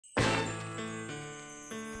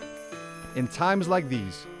In times like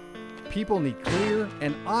these, people need clear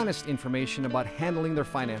and honest information about handling their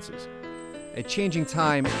finances. A changing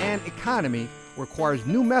time and economy requires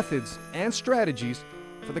new methods and strategies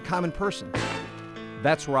for the common person.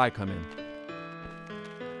 That's where I come in.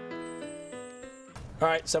 All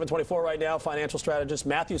right, 7:24 right now. Financial strategist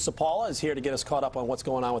Matthew Sapaula is here to get us caught up on what's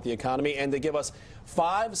going on with the economy and to give us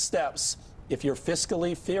 5 steps if you're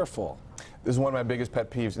fiscally fearful. This is one of my biggest pet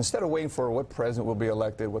peeves. Instead of waiting for what president will be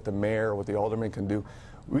elected, what the mayor, what the alderman can do,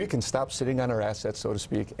 we can stop sitting on our assets, so to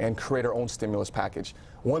speak, and create our own stimulus package.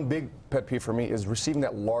 One big pet peeve for me is receiving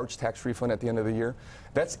that large tax refund at the end of the year.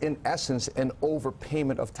 That's, in essence, an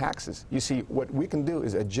overpayment of taxes. You see, what we can do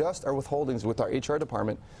is adjust our withholdings with our HR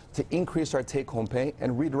department to increase our take-home pay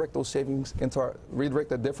and redirect those savings redirect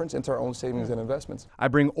the difference into our own savings and investments. I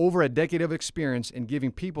bring over a decade of experience in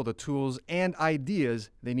giving people the tools and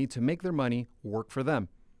ideas they need to make their money work for them.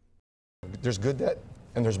 There's good debt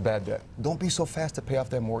and there's bad debt. Don't be so fast to pay off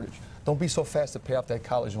that mortgage. Don't be so fast to pay off that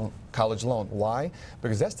college loan. Why?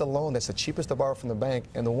 Because that's the loan that's the cheapest to borrow from the bank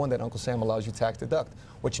and the one that Uncle Sam allows you tax deduct.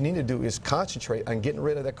 What you need to do is concentrate on getting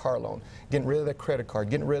rid of that car loan, getting rid of that credit card,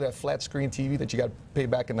 getting rid of that flat screen TV that you got to pay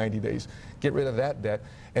back in 90 days. Get rid of that debt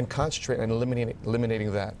and concentrate on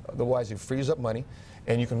eliminating that. Otherwise, it frees up money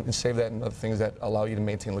and you can save that in other things that allow you to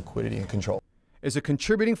maintain liquidity and control. As a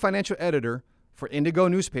contributing financial editor for Indigo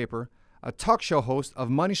newspaper, a talk show host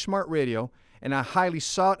of Money Smart Radio, and a highly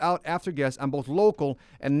sought-out after guest on both local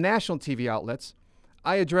and national TV outlets,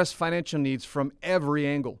 I address financial needs from every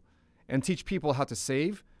angle and teach people how to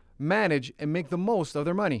save, manage, and make the most of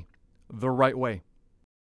their money the right way.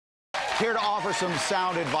 Here to offer some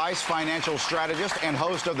sound advice, financial strategist and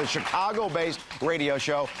host of the Chicago-based radio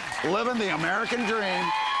show, Living the American Dream,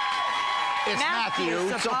 it's Matthew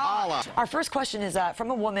Sapaula. Our first question is from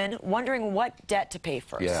a woman wondering what debt to pay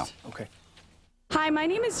first. Yeah. Okay. Hi, my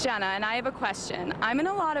name is Jenna, and I have a question. I'm in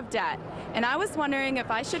a lot of debt, and I was wondering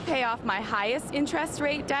if I should pay off my highest interest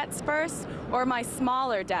rate debts first or my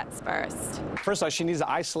smaller debts first. First off, she needs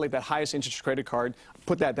to isolate that highest interest credit card.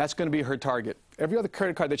 That's going to be her target. Every other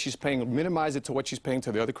credit card that she's paying, minimize it to what she's paying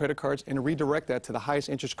to the other credit cards and redirect that to the highest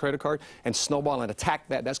interest credit card and snowball and attack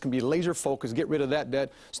that. That's going to be laser focused. Get rid of that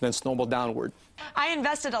debt, so then snowball downward. I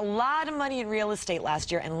invested a lot of money in real estate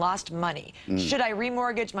last year and lost money. Should I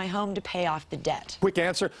remortgage my home to pay off the debt? Quick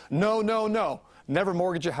answer, no, no, no. Never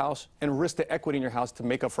mortgage your house and risk the equity in your house to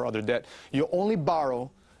make up for other debt. You only borrow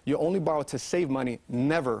to save money,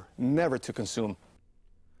 never, never to consume.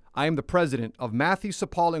 I am the president of Matthew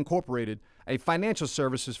Sapaula Incorporated, a financial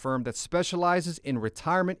services firm that specializes in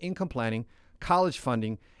retirement income planning, college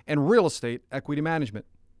funding, and real estate equity management.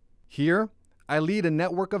 Here, I lead a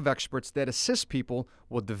network of experts that assist people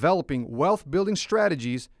with developing wealth-building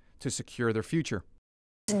strategies to secure their future.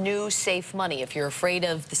 New safe money. If you're afraid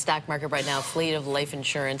of the stock market right now, afraid of life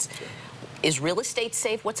insurance, is real estate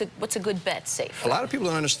safe? What's a good bet safe? A lot of people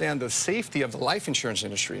don't understand the safety of the life insurance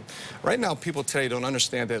industry. Right now, people today don't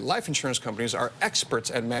understand that life insurance companies are experts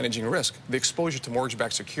at managing risk. The exposure to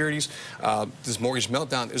mortgage-backed securities, this mortgage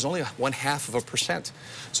meltdown, is only 0.5%.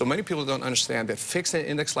 So many people don't understand that fixed and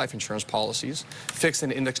index life insurance policies, fixed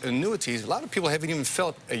and index annuities, a lot of people haven't even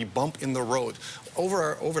felt a bump in the road.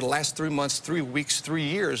 Over the last 3 months, 3 weeks, 3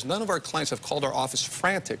 years, none of our clients have called our office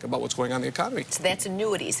frantic about what's going on in the economy. So that's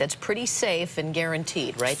annuities. That's pretty safe and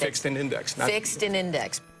guaranteed, right? Fixed and index. Fixed and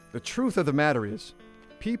index. The truth of the matter is,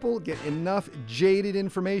 people get enough jaded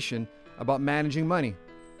information about managing money.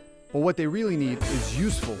 But what they really need is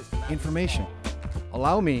useful information.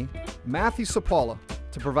 Allow me, Matthew Sapaula,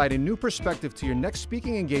 to provide a new perspective to your next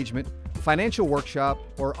speaking engagement, financial workshop,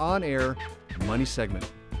 or on-air money segment.